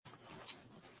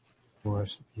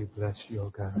Worship you, bless you, oh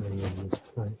God, in this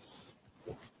place.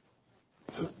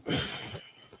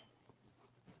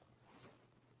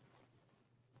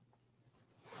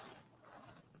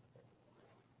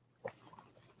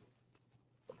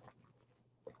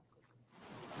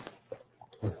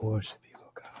 We worship you, oh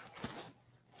God.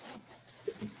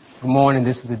 Good morning.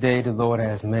 This is the day the Lord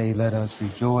has made. Let us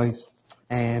rejoice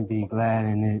and be glad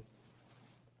in it.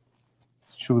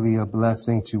 It's truly a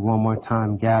blessing to one more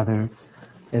time gather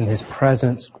in His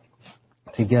presence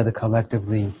together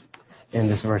collectively in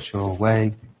this virtual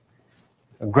way.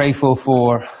 I'm grateful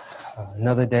for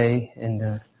another day in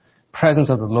the presence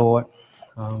of the Lord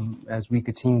as we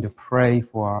continue to pray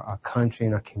for our country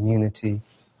and our community,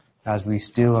 as we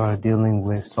still are dealing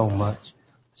with so much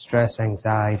stress,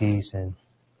 anxieties, and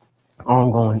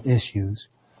ongoing issues.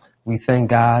 We thank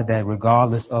God that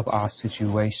regardless of our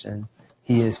situation,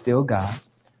 He is still God.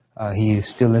 He is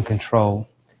still in control,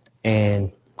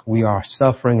 and we are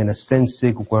suffering in a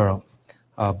sin-sick world,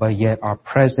 but yet our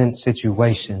present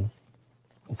situation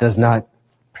does not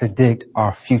predict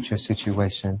our future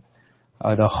situation.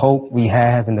 The hope we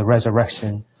have in the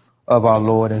resurrection of our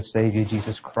Lord and Savior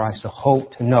Jesus Christ, the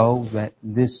hope to know that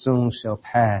this soon shall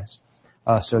pass,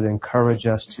 so to encourage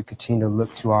us to continue to look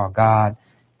to our God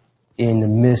in the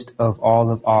midst of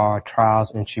all of our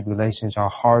trials and tribulations, our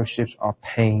hardships, our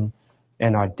pain,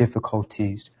 and our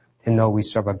difficulties, to know we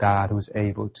serve a God who is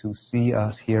able to see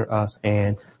us, hear us,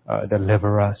 and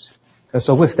deliver us. And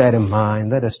so with that in mind,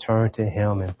 let us turn to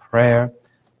Him in prayer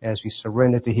as we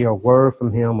surrender to hear a word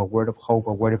from Him, a word of hope,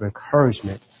 a word of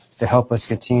encouragement to help us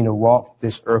continue to walk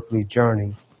this earthly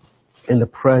journey in the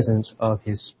presence of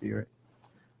His Spirit.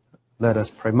 Let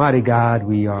us pray. Mighty God,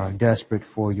 we are desperate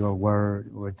for your word.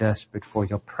 We're desperate for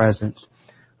your presence.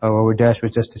 We're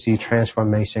desperate just to see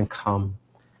transformation come.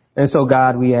 And so,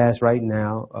 God, we ask right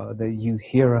now that you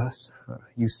hear us,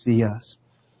 you see us.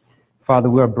 Father,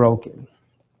 we are broken.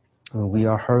 We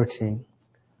are hurting.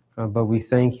 But we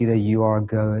thank you that you are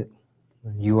good.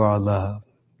 You are love.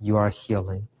 You are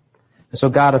healing. And so,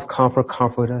 God of comfort,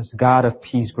 comfort us. God of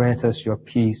peace, grant us your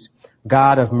peace.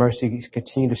 God of mercy,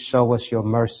 continue to show us your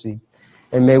mercy.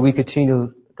 And may we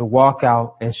continue to walk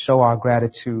out and show our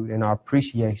gratitude and our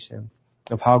appreciation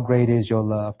of how great is your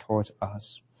love towards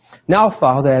us. Now,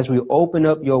 Father, as we open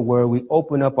up your word, we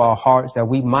open up our hearts that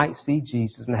we might see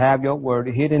Jesus and have your word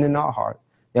hidden in our heart,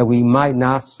 that we might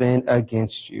not sin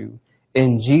against you.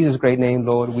 In Jesus' great name,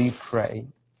 Lord, we pray.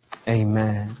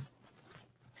 Amen.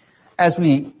 As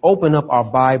we open up our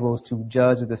Bibles to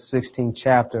Judges the 16th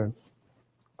chapter,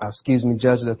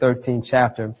 Judges the 13th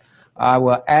chapter, I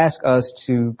will ask us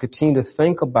to continue to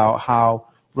think about how,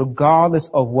 regardless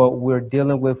of what we're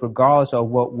dealing with, regardless of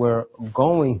what we're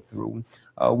going through,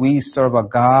 we serve a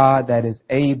God that is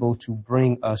able to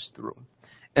bring us through.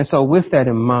 And so with that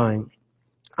in mind,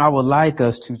 I would like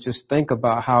us to just think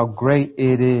about how great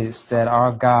it is that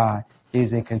our God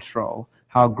is in control,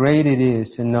 how great it is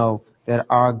to know that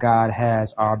our God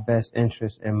has our best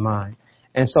interests in mind.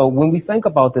 And so when we think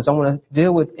about this, I want to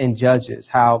deal with in Judges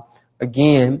how,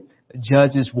 again,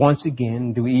 judges once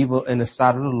again do evil in the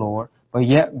sight of the Lord, but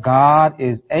yet God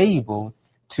is able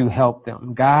to help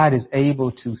them. God is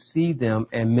able to see them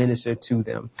and minister to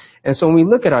them. And so when we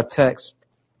look at our text,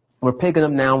 we're picking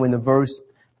up now in the verse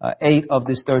 8 of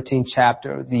this 13th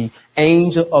chapter. The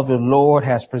angel of the Lord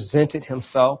has presented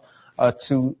himself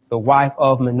to the wife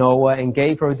of Manoah and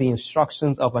gave her the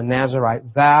instructions of a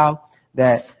Nazirite vow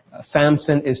that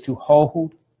Samson is to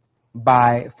hold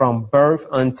from birth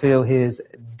until his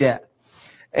death.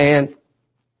 And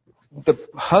the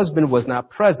husband was not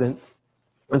present,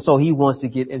 and so he wants to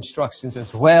get instructions as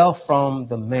well from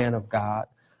the man of God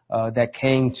that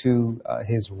came to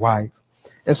his wife.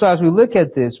 And so as we look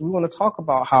at this, we want to talk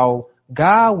about how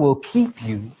God will keep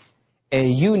you,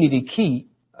 and you need to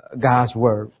keep God's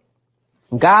word.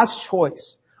 God's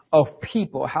choice of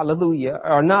people, hallelujah,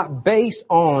 are not based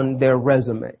on their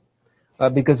resume.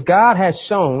 Because God has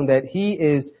shown that He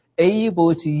is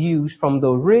able to use from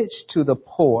the rich to the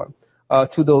poor,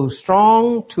 to the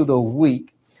strong to the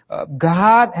weak.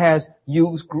 God has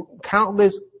used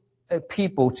countless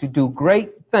people to do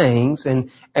great things and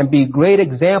be great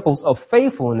examples of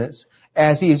faithfulness,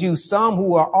 as He has used some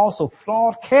who are also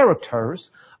flawed characters,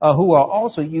 who are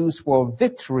also used for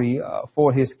victory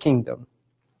for His kingdom.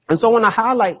 And so I want to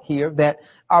highlight here that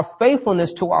our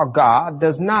faithfulness to our God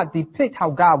does not depict how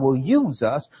God will use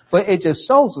us, but it just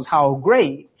shows us how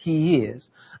great He is.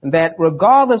 And that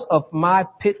regardless of my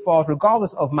pitfalls,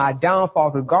 regardless of my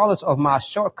downfalls, regardless of my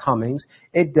shortcomings,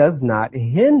 it does not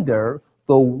hinder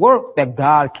the work that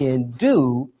God can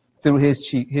do through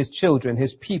His children,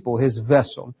 His people, His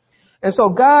vessel. And so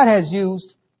God has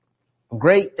used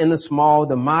great and the small,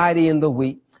 the mighty and the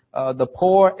weak, the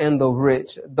poor and the rich,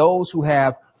 those who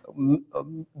have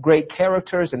great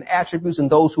characters and attributes and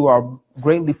those who are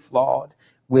greatly flawed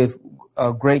with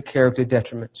great character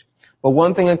detriments. But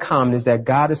one thing in common is that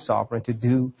God is sovereign to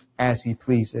do as he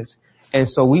pleases. And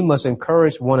so we must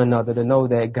encourage one another to know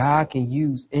that God can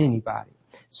use anybody.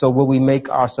 So will we make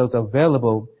ourselves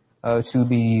available to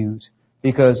be used?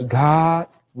 Because God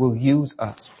will use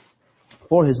us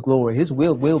for his glory. His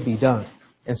will be done.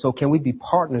 And so can we be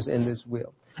partners in this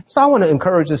will? So I want to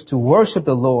encourage us to worship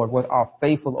the Lord with our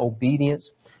faithful obedience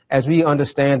as we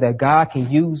understand that God can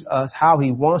use us how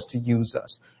he wants to use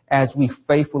us as we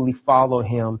faithfully follow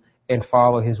him and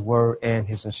follow his word and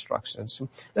his instructions.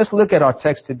 Let's look at our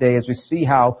text today as we see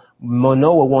how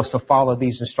Manoah wants to follow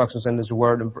these instructions in his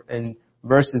word in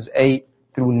verses 8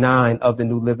 through 9 of the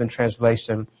New Living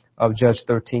Translation of Judges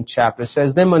 13th chapter. It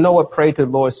says, Then Manoah prayed to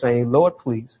the Lord, saying, Lord,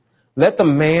 please, let the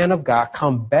man of God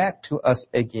come back to us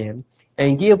again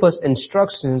and give us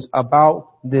instructions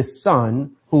about this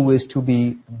son who is to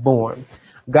be born.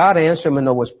 God answered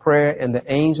Manoah's prayer, and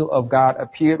the angel of God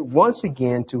appeared once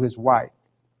again to his wife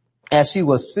as she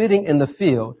was sitting in the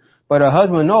field, but her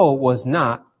husband Manoah was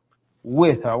not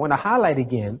with her. I want to highlight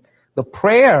again, the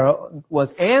prayer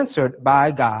was answered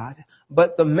by God,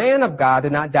 but the man of God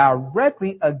did not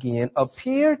directly again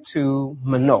appear to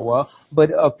Manoah, but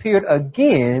appeared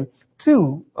again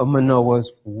to Manoah's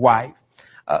wife.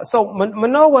 So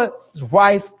Manoah's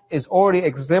wife is already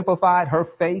exemplified her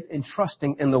faith in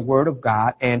trusting in the word of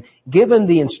God and given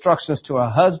the instructions to her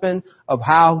husband of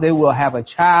how they will have a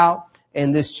child,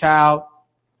 and this child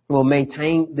will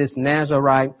maintain this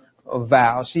Nazirite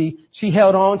vow. She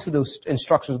held on to those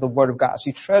instructions of the word of God.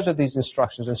 She treasured these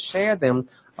instructions and shared them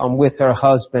with her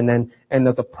husband and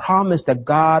the promise that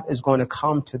God is going to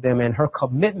come to them and her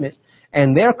commitment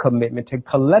and their commitment to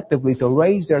collectively to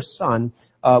raise their son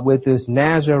with this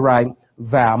Nazirite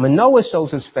vow. Manoah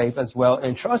shows his faith as well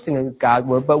in trusting in God's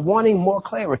word, but wanting more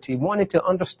clarity, wanting to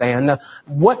understand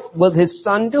what will his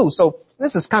son do. So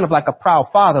this is kind of like a proud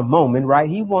father moment, right?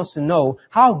 He wants to know,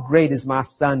 how great is my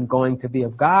son going to be?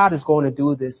 If God is going to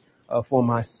do this for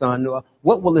my son,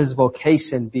 what will his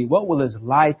vocation be? What will his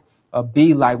life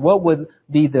be like? What would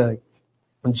be the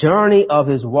journey of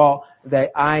his walk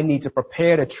that I need to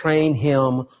prepare to train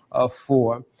him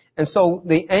for? And so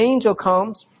the angel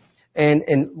comes,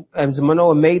 and as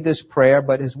Manoah made this prayer,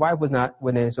 but his wife was not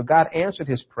within. So God answered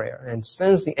his prayer and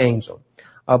sends the angel.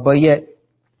 But yet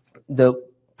the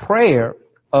prayer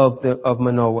of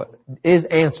Manoah is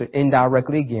answered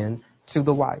indirectly again to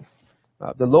the wife.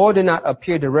 The Lord did not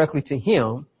appear directly to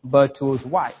him, but to his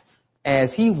wife,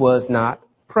 as he was not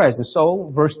present.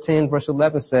 So verse 10, verse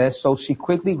 11 says, So she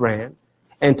quickly ran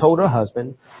and told her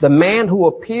husband, The man who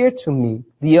appeared to me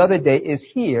the other day is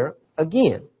here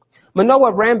again.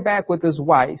 Manoah ran back with his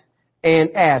wife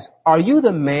and asked, Are you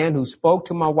the man who spoke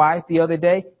to my wife the other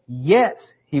day? Yes,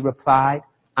 he replied,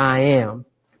 I am.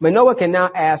 Manoah can now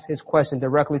ask his question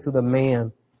directly to the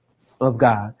man of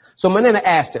God. So Manoah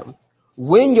asked him,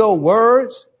 When your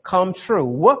words come true,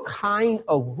 what kind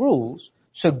of rules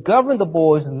should govern the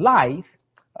boy's life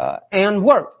and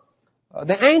work?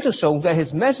 The angel shows that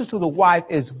his message to the wife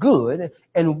is good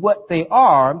and what they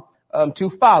are to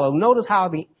follow. Notice how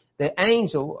the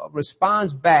angel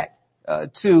responds back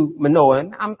to Manoah.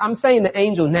 And I'm saying the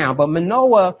angel now, but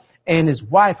Manoah and his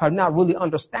wife are not really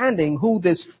understanding who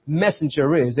this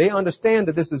messenger is. They understand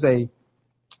that this is a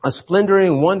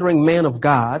splendouring, wondering man of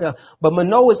God. But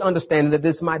Manoah is understanding that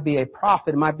this might be a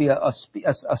prophet, might be a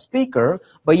speaker,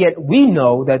 but yet we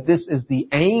know that this is the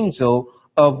angel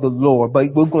of the Lord.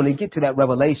 But we're going to get to that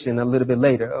revelation a little bit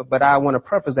later. But I want to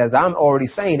preface as I'm already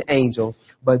saying angel,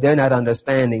 but they're not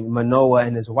understanding. Manoah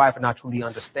and his wife are not truly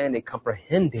understanding,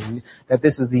 comprehending that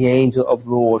this is the angel of the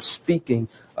Lord speaking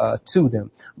to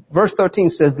them. Verse 13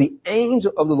 says, The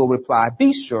angel of the Lord replied,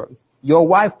 Be sure your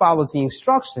wife follows the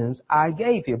instructions I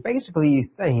gave you. Basically,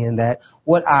 he's saying that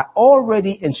what I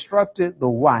already instructed the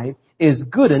wife is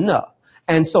good enough.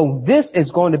 And so this is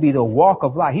going to be the walk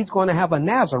of life. He's going to have a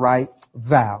Nazirite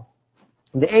vow.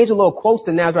 The angel Lord quotes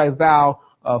the Nazirite vow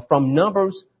from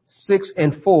Numbers 6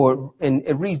 and 4, and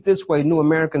it reads this way, New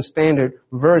American Standard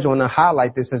Version. I want to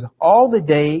highlight this. It says, All the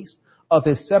days of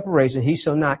his separation he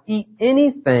shall not eat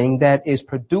anything that is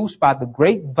produced by the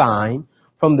grapevine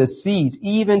from the seeds,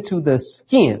 even to the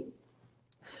skin.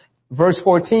 Verse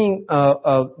 14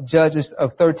 of Judges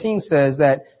of 13 says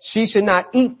that she should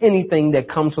not eat anything that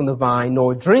comes from the vine,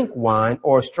 nor drink wine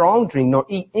or strong drink, nor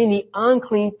eat any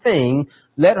unclean thing.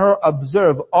 Let her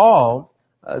observe all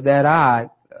that I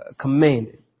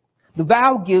commanded. The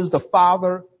vow gives the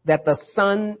father that the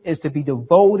son is to be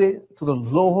devoted to the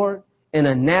Lord in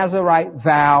a Nazirite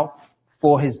vow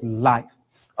for his life.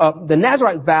 The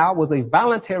Nazirite vow was a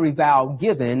voluntary vow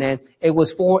given, and it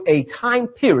was for a time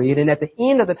period. And at the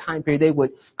end of the time period, they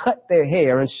would cut their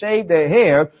hair and shave their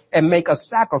hair and make a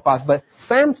sacrifice. But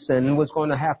Samson was going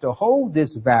to have to hold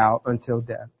this vow until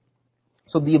death.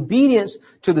 So the obedience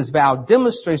to this vow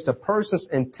demonstrates the person's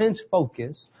intense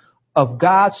focus of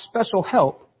God's special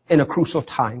help in a crucial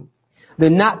time. The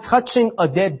not touching a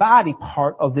dead body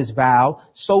part of this vow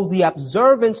shows the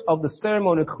observance of the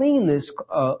ceremonial cleanness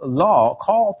law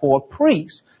called for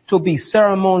priests to be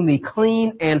ceremonially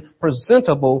clean and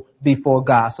presentable before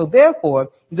God. So therefore,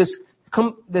 this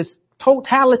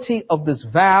totality of this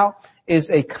vow is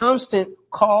a constant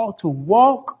call to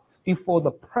walk before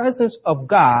the presence of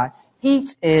God each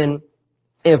and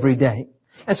every day.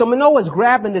 And so Manoah is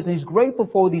grabbing this and he's grateful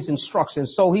for these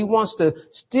instructions. So he wants to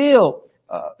still,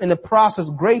 in the process,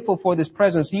 grateful for this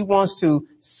presence. He wants to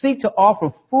seek to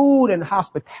offer food and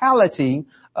hospitality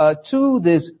to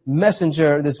this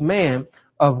messenger, this man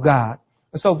of God.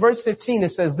 And so verse 15,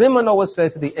 it says, Then Manoah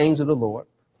said to the angel of the Lord,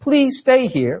 Please stay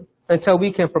here until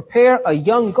we can prepare a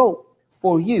young goat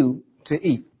for you to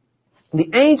eat. The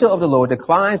angel of the Lord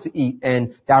declines to eat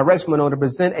and directs Manoah to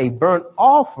present a burnt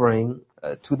offering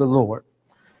to the Lord.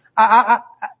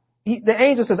 The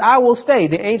angel says, I will stay.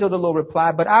 The angel of the Lord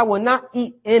replied, but I will not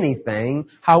eat anything.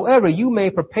 However, you may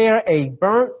prepare a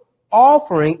burnt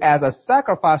offering as a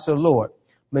sacrifice to the Lord.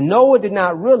 Manoah did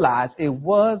not realize it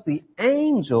was the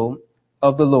angel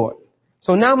of the Lord.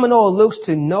 So now Manoah looks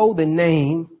to know the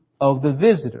name of the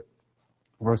visitor.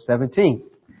 Verse 17.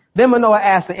 Then Manoah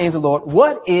asked the angel of the Lord,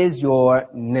 What is your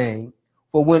name?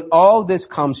 For when all this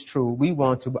comes true, we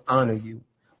want to honor you.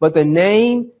 But the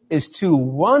name is too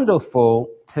wonderful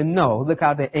to know. Look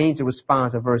how the angel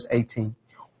responds in verse 18.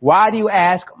 Why do you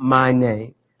ask my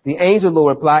name? The angel of the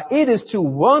Lord replied, It is too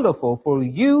wonderful for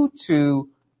you to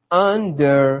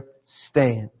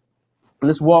understand.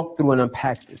 Let's walk through and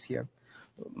unpack this here.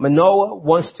 Manoah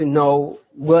wants to know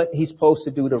what he's supposed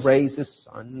to do to raise his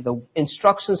son. The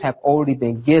instructions have already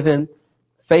been given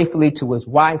faithfully to his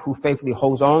wife, who faithfully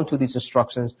holds on to these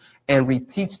instructions and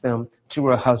repeats them to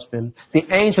her husband. The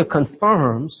angel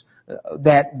confirms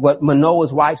that what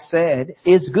Manoah's wife said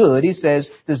is good. He says,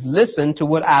 just listen to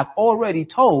what I've already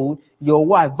told your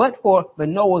wife. But for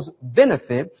Manoah's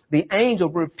benefit, the angel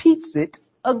repeats it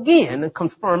again,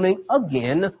 confirming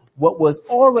again what was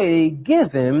already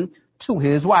given to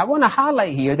his wife. I want to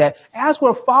highlight here that as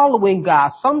we're following God,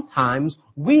 sometimes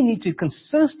we need to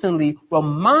consistently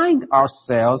remind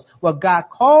ourselves what God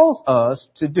calls us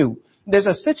to do. There's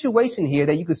a situation here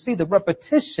that you can see the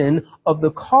repetition of the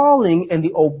calling and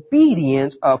the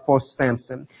obedience for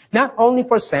Samson. Not only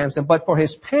for Samson, but for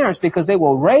his parents, because they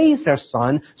will raise their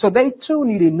son. So they too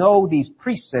need to know these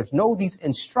precepts, know these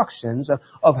instructions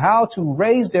of how to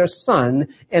raise their son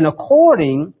in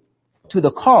according to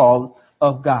the call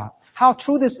of God. How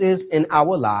true this is in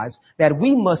our lives, that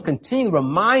we must continue to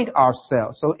remind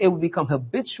ourselves so it will become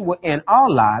habitual in our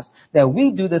lives that we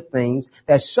do the things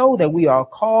that show that we are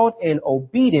called and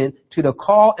obedient to the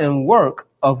call and work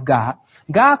of God.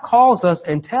 God calls us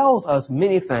and tells us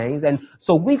many things, and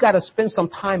so we got to spend some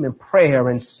time in prayer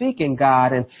and seeking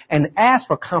God and ask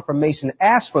for confirmation,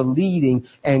 ask for leading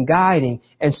and guiding.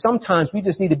 And sometimes we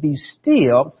just need to be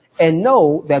still and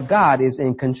know that God is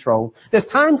in control. There's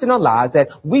times in our lives that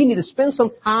we need to spend some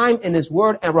time in His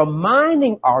Word and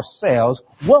reminding ourselves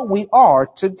what we are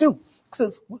to do.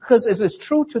 Because if it's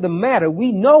true to the matter,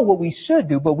 we know what we should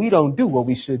do, but we don't do what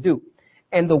we should do.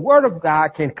 And the Word of God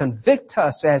can convict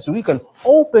us as we can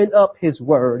open up His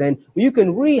Word. And you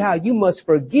can read how you must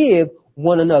forgive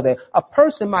one another. A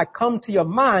person might come to your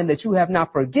mind that you have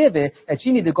not forgiven, that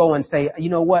you need to go and say, you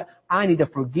know what, I need to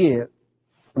forgive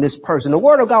this person. The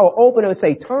Word of God will open and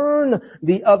say, turn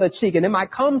the other cheek. And it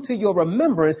might come to your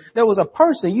remembrance, there was a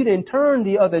person you didn't turn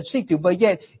the other cheek to, but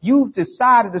yet you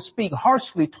decided to speak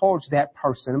harshly towards that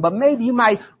person. But maybe you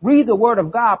might read the Word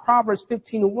of God. Proverbs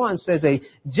 15:1 says, a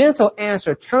gentle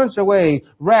answer turns away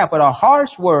wrath, but a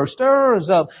harsh word stirs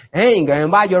up anger.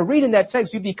 And while you're reading that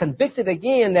text, you'll be convicted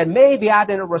again that maybe I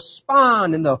didn't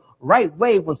respond in the right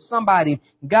way when somebody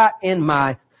got in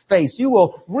my face. You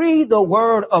will read the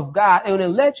Word of God and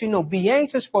it'll let you know, be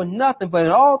anxious for nothing, but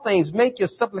in all things make your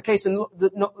supplication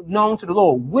known to the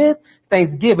Lord with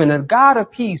thanksgiving. And God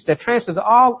of peace that transcends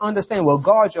all understanding will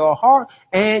guard your heart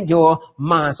and your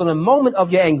mind. So in the moment of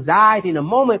your anxiety, in the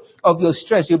moment of your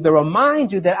stress, you'll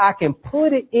remind you that I can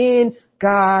put it in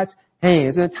God's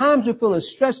hands. And at times you're feeling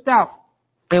stressed out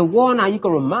And one, now you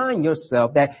can remind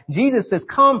yourself that Jesus says,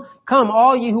 come,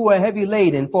 all you who are heavy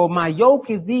laden, for my yoke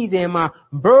is easy and my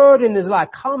burden is light.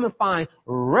 Come and find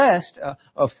rest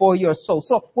for your soul.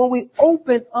 So when we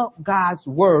open up God's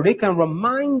word, it can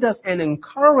remind us and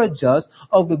encourage us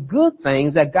of the good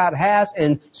things that God has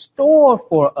in store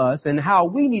for us and how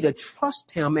we need to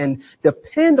trust him and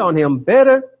depend on him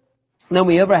better than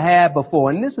we ever had before.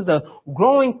 And this is a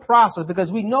growing process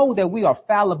because we know that we are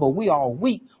fallible. We are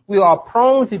weak. We are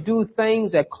prone to do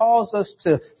things that cause us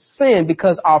to sin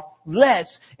because our flesh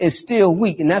is still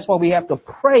weak. And that's why we have to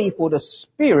pray for the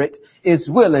spirit is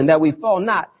willing, that we fall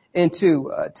not into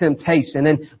temptation.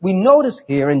 And we notice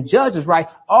here in Judges, right,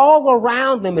 all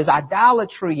around them is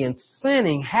idolatry and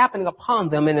sinning happening upon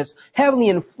them, and it's heavily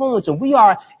influenced. And we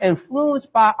are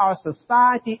influenced by our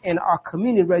society and our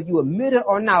community, whether you admit it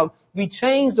or not. We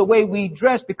change the way we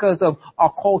dress because of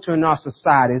our culture and our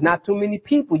society. There's not too many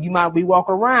people you might be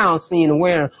walking around seeing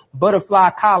wearing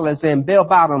butterfly collars and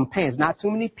bell-bottom pants. Not too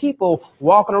many people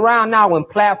walking around now in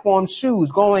platform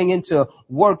shoes going into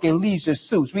work and leisure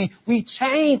suits. We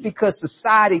change because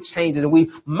society changes and we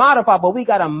modify, but we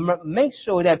got to make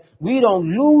sure that we don't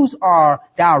lose our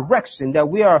direction, that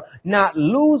we are not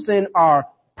losing our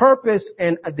purpose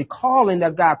and the calling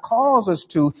that God calls us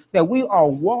to, that we are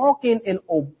walking in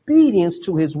obedience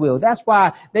to his will. That's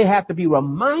why they have to be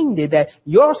reminded that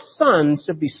your son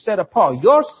should be set apart.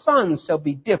 Your son shall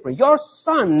be different. Your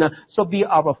son shall be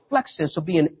a reflection, shall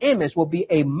be an image, will be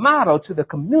a model to the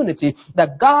community,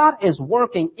 that God is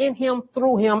working in him,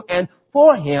 through him, and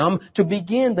for him to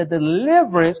begin the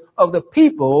deliverance of the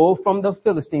people from the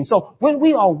Philistines. So when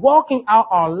we are walking out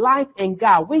our life in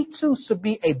God, we too should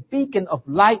be a beacon of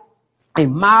light, a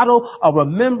model, a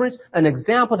remembrance, an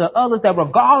example to others, that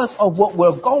regardless of what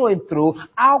we're going through,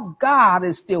 our God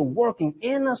is still working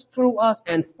in us, through us,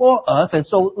 and for us. And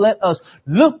so let us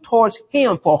look towards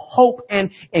him for hope and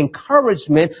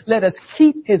encouragement. Let us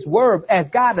keep his word as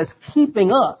God is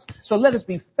keeping us. So let us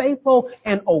be faithful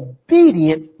and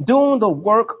obedient doing the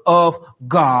work of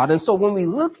God. And so when we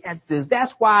look at this,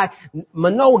 that's why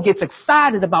Manoah gets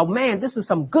excited about, man, this is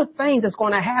some good things that's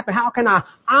going to happen. How can I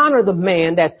honor the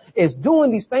man that is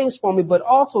doing these things for me? But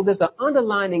also there's an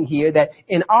underlining here that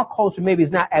in our culture maybe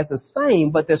it's not as the same,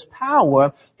 but there's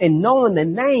power in knowing the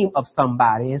name of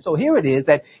somebody. And so here it is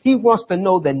that he wants to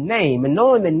know the name, and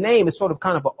knowing the name is sort of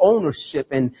kind of an ownership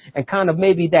and kind of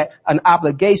maybe that an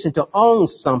obligation to own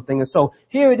something. And so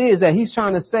here it is that he's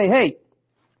trying to say, hey,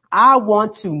 I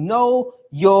want to know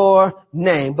your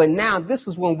name. But now this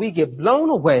is when we get blown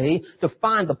away to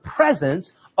find the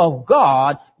presence of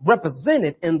God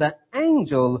represented in the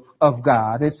angel of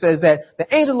God. It says that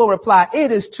the angel will reply,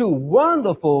 it is too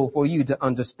wonderful for you to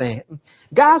understand.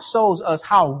 God shows us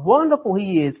how wonderful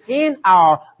he is in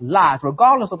our lives,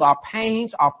 regardless of our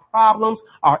pains, our problems,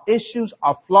 our issues,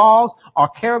 our flaws, our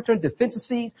character and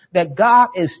deficiencies, that God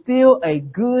is still a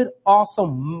good,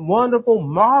 awesome, wonderful,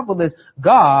 marvelous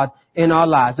God in our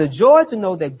lives. The joy to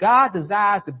know that God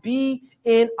desires to be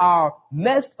in our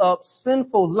messed up,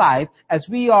 sinful life as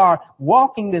we are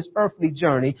walking this earthly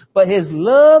journey, but his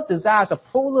love desires to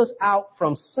pull us out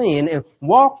from sin and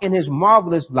walk in his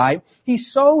marvelous light. He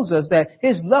shows us that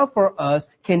his love for us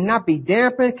cannot be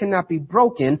dampened, cannot be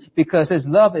broken, because his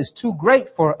love is too great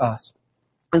for us.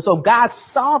 And so God's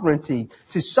sovereignty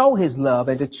to show his love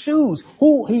and to choose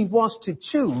who he wants to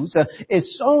choose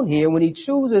is shown here when he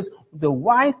chooses the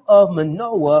wife of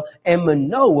Manoah and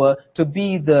Manoah to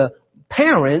be the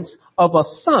parents of a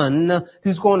son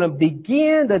who's going to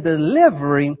begin the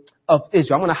delivery of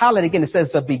Israel. I'm going to highlight again. It says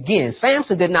the begin.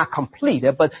 Samson did not complete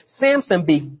it, but Samson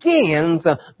begins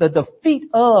the defeat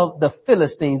of the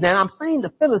Philistines. Now I'm saying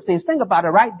the Philistines, think about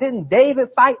it, right? Didn't David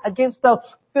fight against the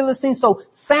Philistines? So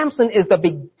Samson is the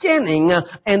beginning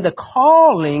and the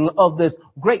calling of this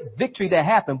great victory that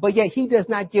happened, but yet he does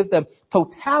not give the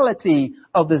totality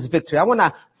of this victory.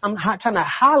 I'm trying to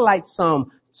highlight some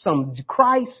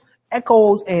Christ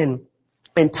echoes and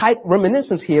type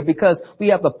reminiscence here, because we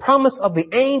have the promise of the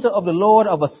angel of the Lord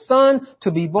of a son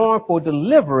to be born for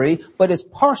delivery, but it's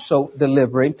partial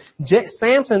delivery.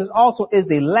 Samson also is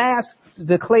the last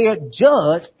declared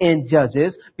judge in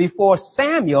Judges before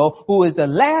Samuel, who is the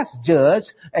last judge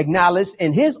acknowledged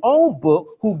in his own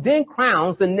book, who then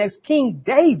crowns the next King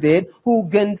David, who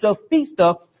then defeats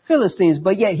the Philistines,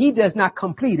 but yet he does not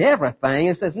complete everything.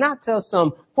 It says not till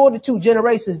some 42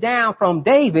 generations down from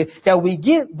David that we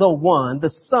get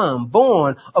the son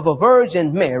born of a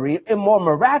virgin Mary, a more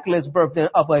miraculous birth than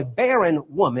of a barren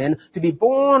woman, to be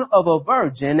born of a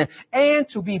virgin and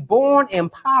to be born in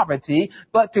poverty,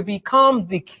 but to become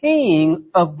the King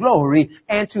of glory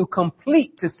and to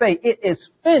complete, to say it is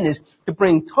finished, to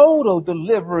bring total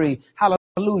delivery,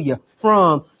 hallelujah,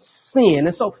 from sin.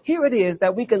 And so here it is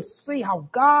that we can see how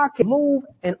God can move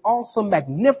in awesome,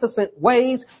 magnificent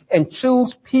ways and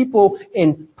choose people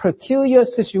in peculiar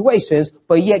situations,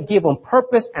 but yet give them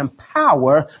purpose and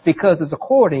power because it's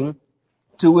according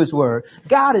to his word.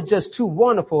 God is just too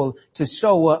wonderful to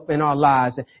show up in our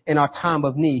lives in our time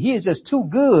of need. He is just too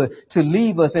good to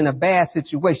leave us in a bad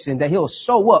situation that he'll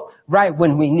show up right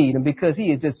when we need him because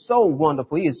he is just so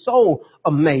wonderful. He is so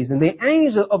amazing. The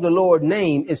angel of the Lord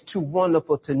name is too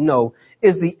wonderful to know.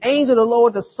 Is the angel of the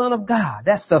Lord the Son of God?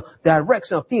 That's the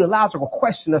direction of theological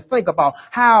question to think about,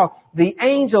 how the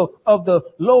angel of the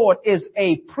Lord is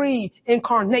a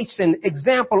pre-incarnation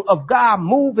example of God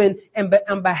moving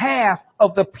on behalf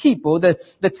of the people.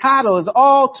 The title is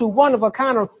all too wonderful,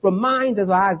 kind of reminds us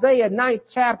of Isaiah 9th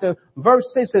chapter, verse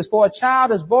 6 says, for a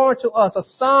child is born to us, a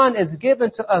son is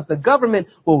given to us, the government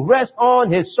will rest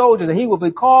on his shoulders, and he will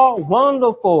be called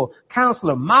Wonderful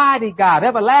Counselor, Mighty God,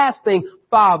 Everlasting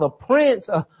Father, Prince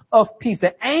of Peace.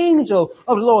 The angel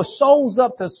of the Lord shows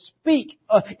up to speak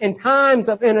in times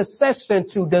of intercession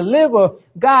to deliver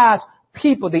God's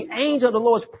people. The angel of the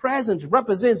Lord's presence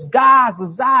represents God's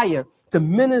desire to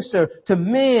minister to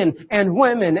men and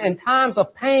women in times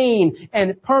of pain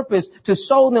and purpose, to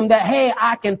show them that, hey,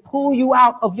 I can pull you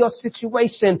out of your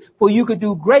situation for you could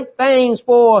do great things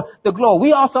for the glory.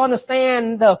 We also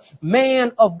understand the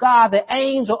man of God, the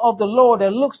angel of the Lord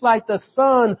that looks like the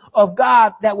Son of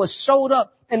God that was showed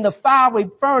up in the fiery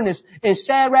furnace in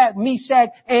Shadrach, Meshach,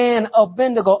 and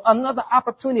Abednego. Another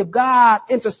opportunity of God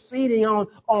interceding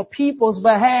on people's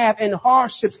behalf in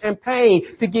hardships and pain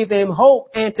to give them hope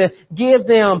and to give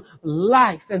them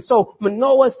life. And so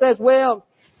Manoah says, well,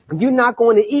 you're not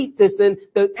going to eat this. And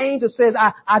the angel says,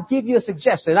 I'll give you a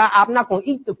suggestion. I'm not going to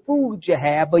eat the food you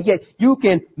have, but yet you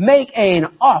can make an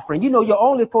offering. You know, you're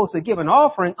only supposed to give an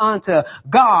offering unto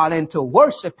God and to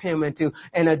worship him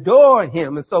and adore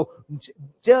him. And so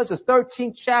Judges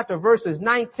 13th chapter verses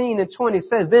 19 and 20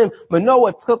 says, then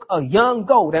Manoah took a young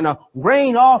goat and a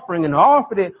grain offering and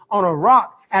offered it on a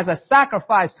rock as a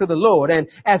sacrifice to the Lord. And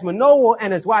as Manoah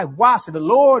and his wife watched it, the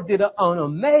Lord did an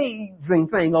amazing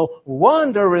thing, a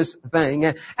wondrous thing.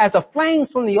 And as the flames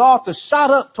from the altar shot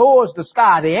up towards the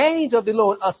sky, the angel of the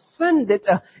Lord ascended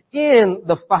in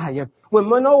the fire. When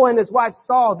Manoah and his wife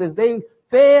saw this, they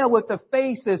fell with their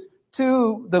faces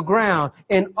to the ground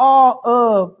in awe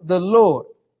of the Lord.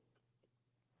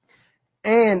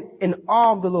 And in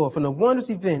awe of the Lord, from the wondrous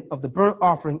event of the burnt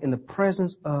offering in the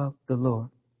presence of the Lord.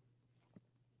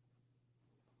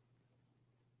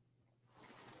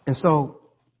 And so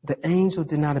the angel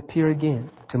did not appear again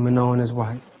to Manoah and his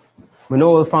wife.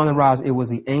 Manoah finally realized it was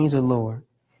the angel of the Lord.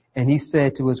 And he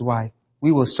said to his wife,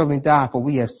 we will certainly die, for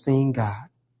we have seen God.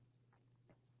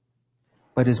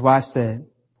 But his wife said,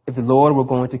 if the Lord were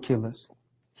going to kill us,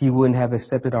 he wouldn't have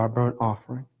accepted our burnt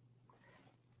offering.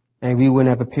 And we wouldn't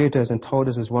have appeared to us and told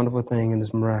us this wonderful thing and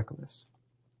this miraculous.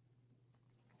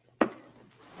 And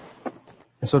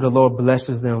so the Lord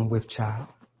blesses them with child.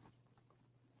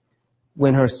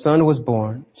 When her son was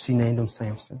born, she named him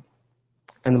Samson.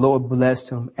 And the Lord blessed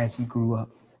him as he grew up.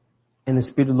 And the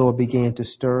Spirit of the Lord began to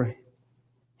stir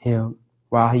him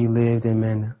while he lived in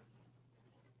Manaah,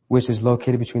 which is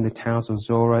located between the towns of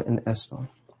Zorah and Eshtaol.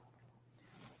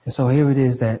 And so here it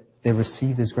is that they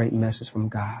received this great message from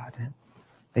God. And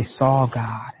they saw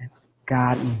God, and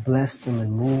God blessed them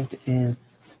and moved in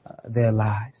their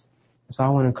lives. And so I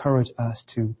want to encourage us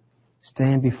to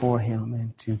stand before him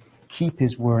and to keep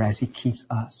his word as he keeps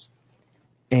us,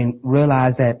 and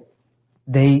realize that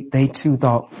they too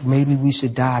thought maybe we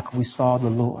should die because we saw the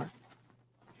Lord.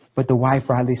 But the wife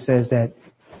rightly says that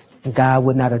God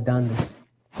would not have done this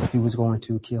if he was going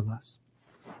to kill us.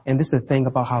 And this is the thing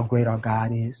about how great our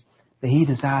God is, that he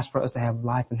desires for us to have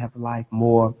life and have life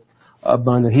more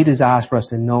abundant. He desires for us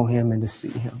to know him and to see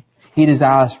him. He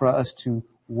desires for us to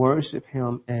worship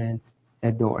him and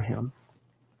adore him.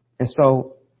 And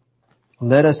so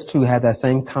let us too have that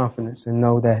same confidence and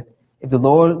know that if the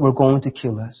Lord were going to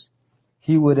kill us,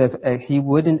 he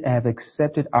wouldn't have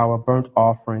accepted our burnt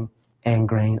offering and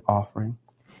grain offering.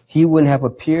 He wouldn't have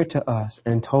appeared to us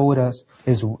and told us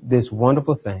this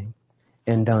wonderful thing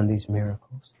and done these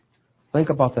miracles. Think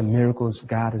about the miracles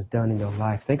God has done in your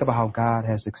life. Think about how God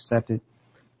has accepted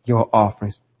your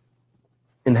offerings.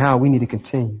 and how we need to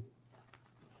continue.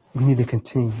 We need to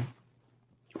continue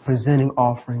presenting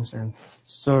offerings and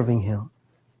serving him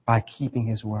by keeping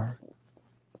his word,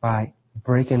 by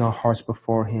breaking our hearts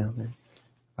before him.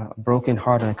 And a broken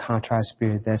heart and a contrite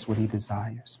spirit, that's what he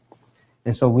desires.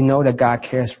 And so we know that God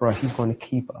cares for us. He's going to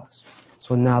keep us.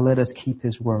 So now let us keep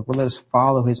his word. Well, let us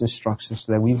follow his instructions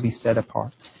so that we'll be set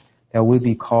apart, that we'll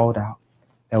be called out,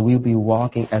 that we'll be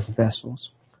walking as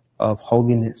vessels of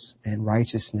holiness and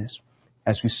righteousness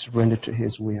as we surrender to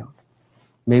his will.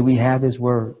 May we have his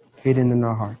word hidden in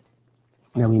our heart,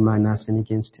 that we might not sin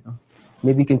against him.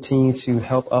 May we continue to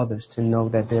help others to know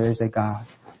that there is a God,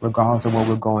 regardless of what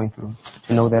we're going through,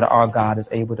 to know that our God is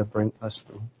able to bring us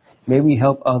through. May we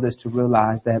help others to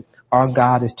realize that our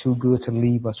God is too good to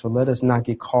leave us. So let us not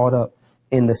get caught up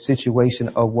in the situation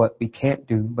of what we can't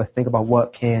do, but think about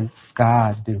what can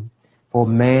God do. For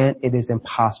man, it is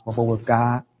impossible, but with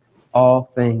God,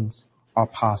 all things are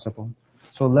possible.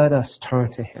 So let us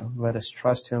turn to him. Let us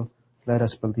trust him. Let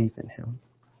us believe in him.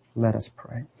 Let us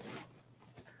pray.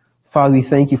 Father, we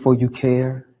thank you for you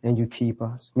care and you keep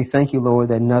us. We thank you, Lord,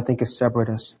 that nothing can separate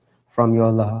us from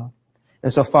your love.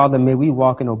 And so, Father, may we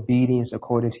walk in obedience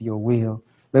according to your will.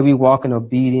 May we walk in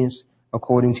obedience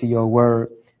according to your word.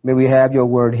 May we have your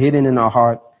word hidden in our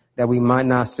heart that we might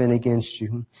not sin against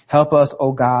you. Help us,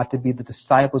 O God, to be the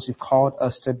disciples you've called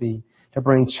us to be, to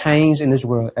bring change in this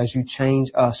world as you change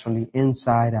us from the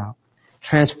inside out.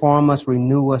 Transform us,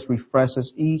 renew us, refresh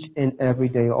us each and every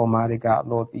day, Almighty God,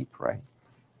 Lord, we pray.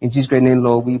 In Jesus' great name,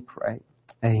 Lord, we pray.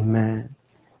 Amen.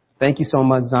 Thank you so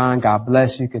much, Zion. God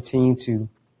bless you. Continue to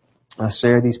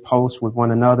share these posts with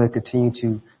one another. Continue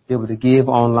to be able to give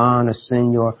online or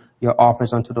send your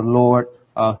offers unto the Lord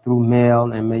through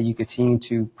mail. And may you continue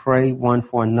to pray one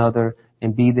for another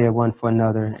and be there one for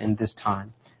another in this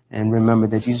time. And remember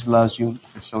that Jesus loves you,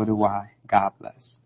 and so do I. God bless.